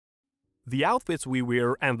The outfits we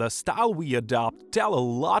wear and the style we adopt tell a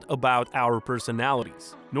lot about our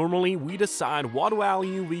personalities. Normally, we decide what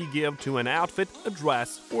value we give to an outfit, a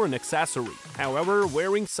dress, or an accessory. However,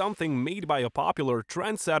 wearing something made by a popular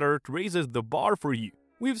trendsetter raises the bar for you.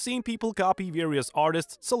 We've seen people copy various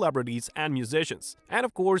artists, celebrities, and musicians, and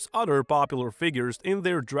of course other popular figures in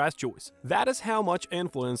their dress choice. That is how much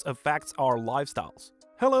influence affects our lifestyles.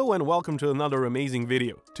 Hello and welcome to another amazing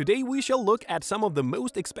video. Today we shall look at some of the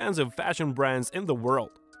most expensive fashion brands in the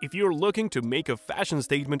world. If you're looking to make a fashion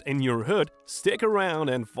statement in your hood, stick around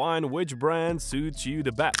and find which brand suits you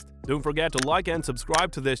the best. Don't forget to like and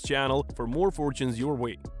subscribe to this channel for more fortunes your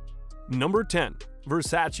way. Number 10.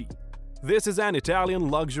 Versace. This is an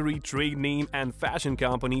Italian luxury trade name and fashion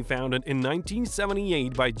company founded in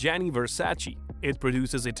 1978 by Gianni Versace. It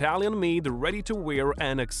produces Italian-made ready-to-wear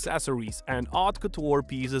and accessories and haute couture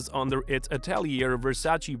pieces under its Atelier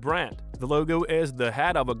Versace brand. The logo is the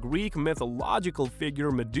head of a Greek mythological figure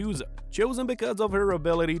Medusa, chosen because of her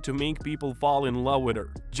ability to make people fall in love with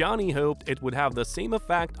her. Gianni hoped it would have the same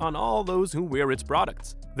effect on all those who wear its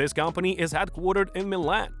products. This company is headquartered in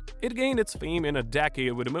Milan. It gained its fame in a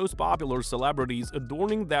decade with the most popular celebrities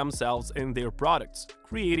adorning themselves in their products,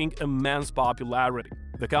 creating immense popularity.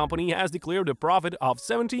 The company has declared a profit of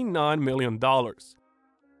 $79 million.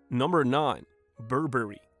 Number 9.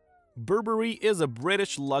 Burberry. Burberry is a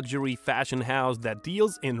British luxury fashion house that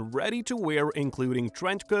deals in ready-to-wear including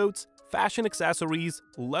trench coats, fashion accessories,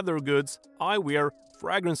 leather goods, eyewear,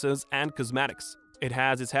 fragrances, and cosmetics. It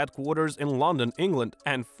has its headquarters in London, England,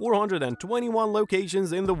 and 421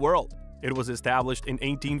 locations in the world. It was established in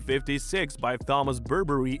 1856 by Thomas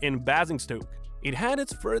Burberry in Basingstoke. It had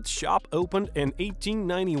its first shop opened in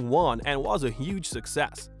 1891 and was a huge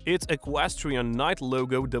success. Its equestrian knight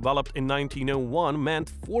logo, developed in 1901,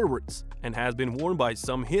 meant forwards and has been worn by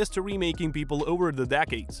some history-making people over the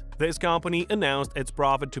decades. This company announced its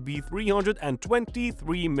profit to be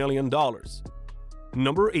 $323 million.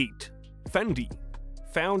 Number 8. Fendi.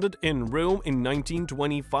 Founded in Rome in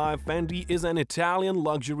 1925, Fendi is an Italian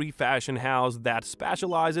luxury fashion house that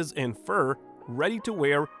specializes in fur,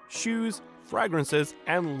 ready-to-wear, shoes, fragrances,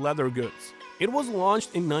 and leather goods. It was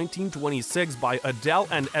launched in 1926 by Adele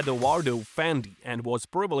and Edoardo Fendi and was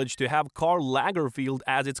privileged to have Karl Lagerfeld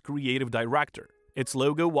as its creative director. Its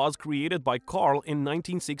logo was created by Karl in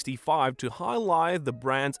 1965 to highlight the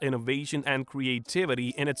brand's innovation and creativity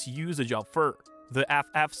in its usage of fur. The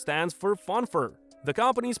FF stands for Fun Fur. The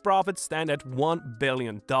company's profits stand at $1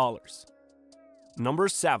 billion. Number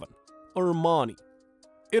 7. Armani.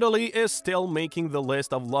 Italy is still making the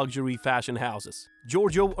list of luxury fashion houses.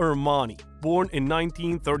 Giorgio Armani, born in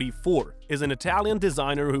 1934, is an Italian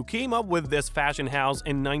designer who came up with this fashion house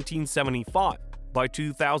in 1975. By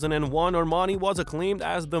 2001, Armani was acclaimed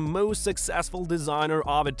as the most successful designer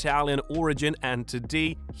of Italian origin, and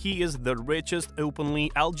today he is the richest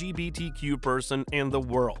openly LGBTQ person in the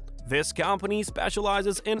world. This company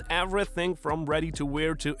specializes in everything from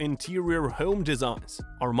ready-to-wear to interior home designs.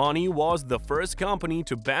 Armani was the first company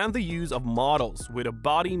to ban the use of models with a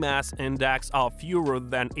body mass index of fewer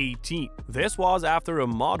than 18. This was after a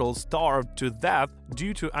model starved to death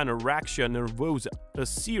due to anorexia nervosa, a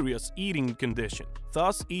serious eating condition,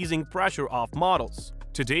 thus easing pressure off models.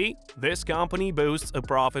 Today, this company boasts a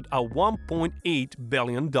profit of $1.8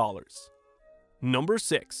 billion. Number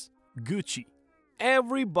 6. Gucci.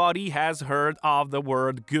 Everybody has heard of the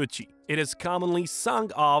word Gucci. It is commonly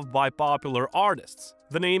sung of by popular artists.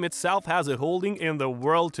 The name itself has a holding in the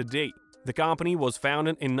world today. The company was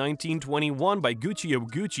founded in 1921 by Guccio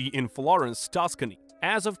Gucci in Florence, Tuscany.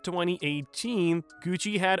 As of 2018,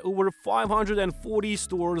 Gucci had over 540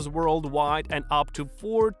 stores worldwide and up to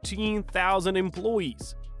 14,000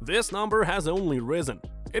 employees. This number has only risen.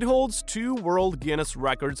 It holds 2 World Guinness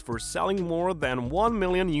records for selling more than 1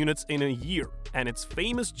 million units in a year, and its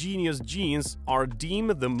famous Genius jeans are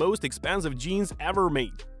deemed the most expensive jeans ever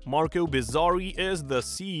made. Marco Bizzarri is the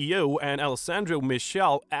CEO and Alessandro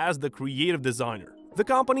Michel as the creative designer. The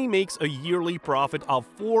company makes a yearly profit of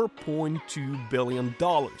 $4.2 billion.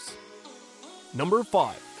 Number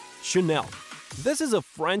 5. Chanel. This is a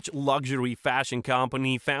French luxury fashion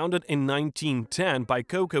company founded in 1910 by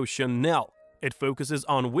Coco Chanel. It focuses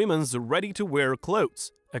on women's ready-to-wear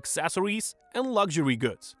clothes, accessories, and luxury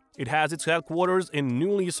goods. It has its headquarters in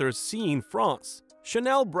Neuilly-sur-Seine, France.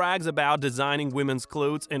 Chanel brags about designing women's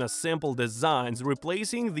clothes in a simple designs,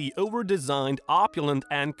 replacing the over-designed, opulent,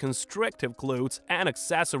 and constrictive clothes and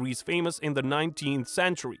accessories famous in the 19th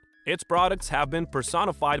century. Its products have been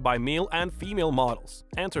personified by male and female models,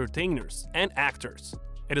 entertainers, and actors.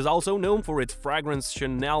 It is also known for its fragrance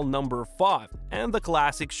Chanel No. 5 and the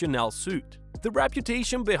classic Chanel suit. The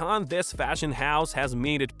reputation behind this fashion house has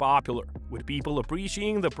made it popular, with people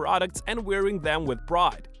appreciating the products and wearing them with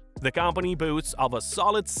pride. The company boasts of a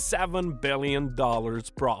solid $7 billion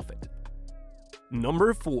profit.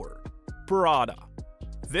 Number 4. Prada.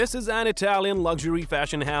 This is an Italian luxury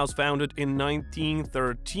fashion house founded in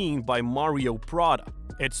 1913 by Mario Prada.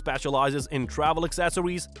 It specializes in travel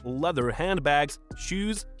accessories, leather handbags,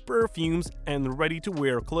 shoes, perfumes, and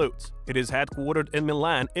ready-to-wear clothes. It is headquartered in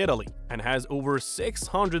Milan, Italy, and has over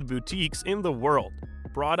 600 boutiques in the world.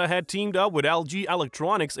 Prada had teamed up with LG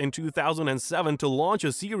Electronics in 2007 to launch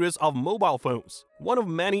a series of mobile phones, one of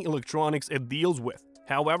many electronics it deals with.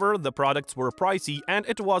 However, the products were pricey and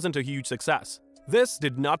it wasn't a huge success. This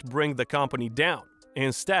did not bring the company down.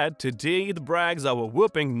 Instead, today it brags of a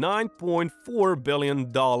whopping $9.4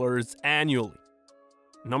 billion annually.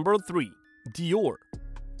 Number 3. Dior.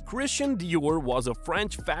 Christian Dior was a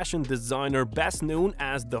French fashion designer best known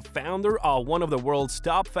as the founder of one of the world's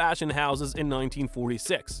top fashion houses in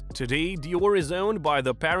 1946. Today, Dior is owned by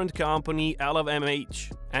the parent company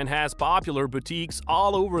LVMH and has popular boutiques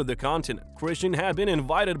all over the continent. Christian had been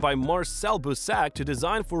invited by Marcel Boussac to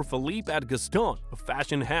design for Philippe et Gaston, a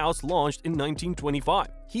fashion house launched in 1925.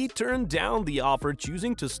 He turned down the offer,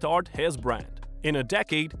 choosing to start his brand. In a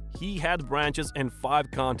decade, he had branches in 5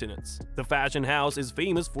 continents. The fashion house is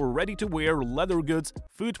famous for ready-to-wear leather goods,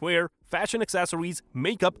 footwear, fashion accessories,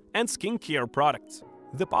 makeup, and skincare products.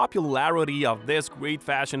 The popularity of this great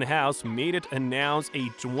fashion house made it announce a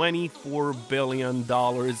 $24 billion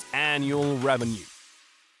annual revenue.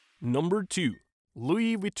 Number 2.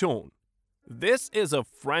 Louis Vuitton. This is a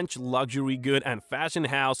French luxury good and fashion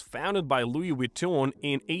house founded by Louis Vuitton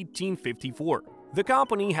in 1854. The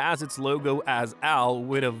company has its logo as L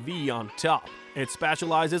with a V on top. It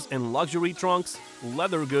specializes in luxury trunks,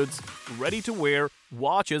 leather goods, ready-to-wear,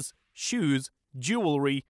 watches, shoes,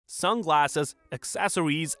 jewelry, sunglasses,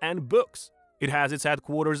 accessories, and books. It has its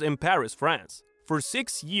headquarters in Paris, France. For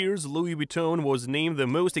 6 years, Louis Vuitton was named the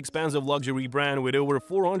most expensive luxury brand with over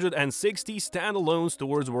 460 standalone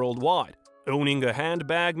stores worldwide. Owning a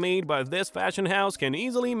handbag made by this fashion house can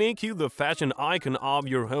easily make you the fashion icon of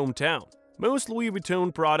your hometown. Most Louis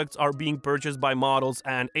Vuitton products are being purchased by models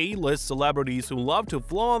and A-list celebrities who love to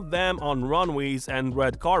flaunt them on runways and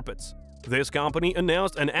red carpets. This company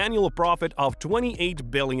announced an annual profit of $28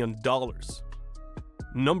 billion.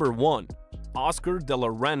 Number 1. Oscar de la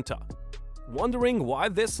Renta. Wondering why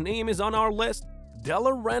this name is on our list? De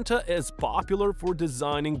la Renta is popular for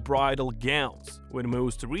designing bridal gowns, with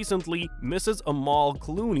most recently Mrs. Amal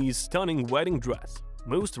Clooney's stunning wedding dress.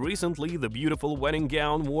 Most recently, the beautiful wedding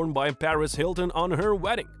gown worn by Paris Hilton on her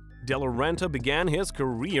wedding. De la Renta began his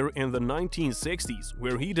career in the 1960s,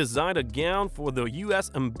 where he designed a gown for the US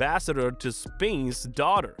ambassador to Spain's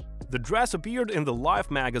daughter. The dress appeared in the Life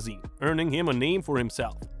magazine, earning him a name for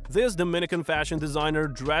himself. This Dominican fashion designer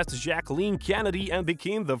dressed Jacqueline Kennedy and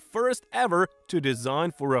became the first ever to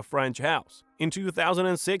design for a French house. In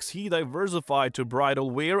 2006, he diversified to bridal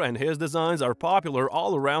wear, and his designs are popular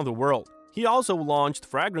all around the world. He also launched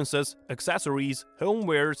fragrances, accessories,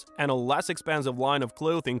 homewares, and a less expensive line of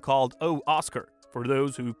clothing called Oh Oscar for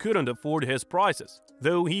those who couldn't afford his prices.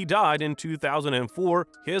 Though he died in 2004,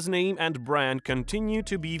 his name and brand continue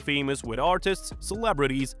to be famous with artists,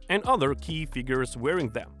 celebrities, and other key figures wearing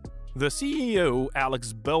them. The CEO,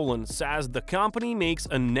 Alex Bolan, says the company makes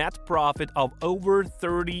a net profit of over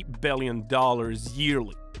 $30 billion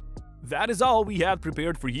yearly. That is all we had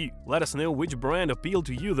prepared for you. Let us know which brand appealed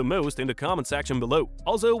to you the most in the comment section below.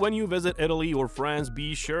 Also, when you visit Italy or France,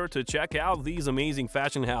 be sure to check out these amazing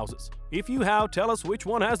fashion houses. If you have, tell us which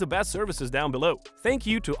one has the best services down below. Thank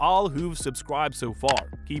you to all who've subscribed so far.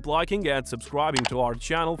 Keep liking and subscribing to our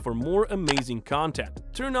channel for more amazing content.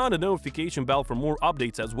 Turn on the notification bell for more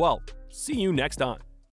updates as well. See you next time.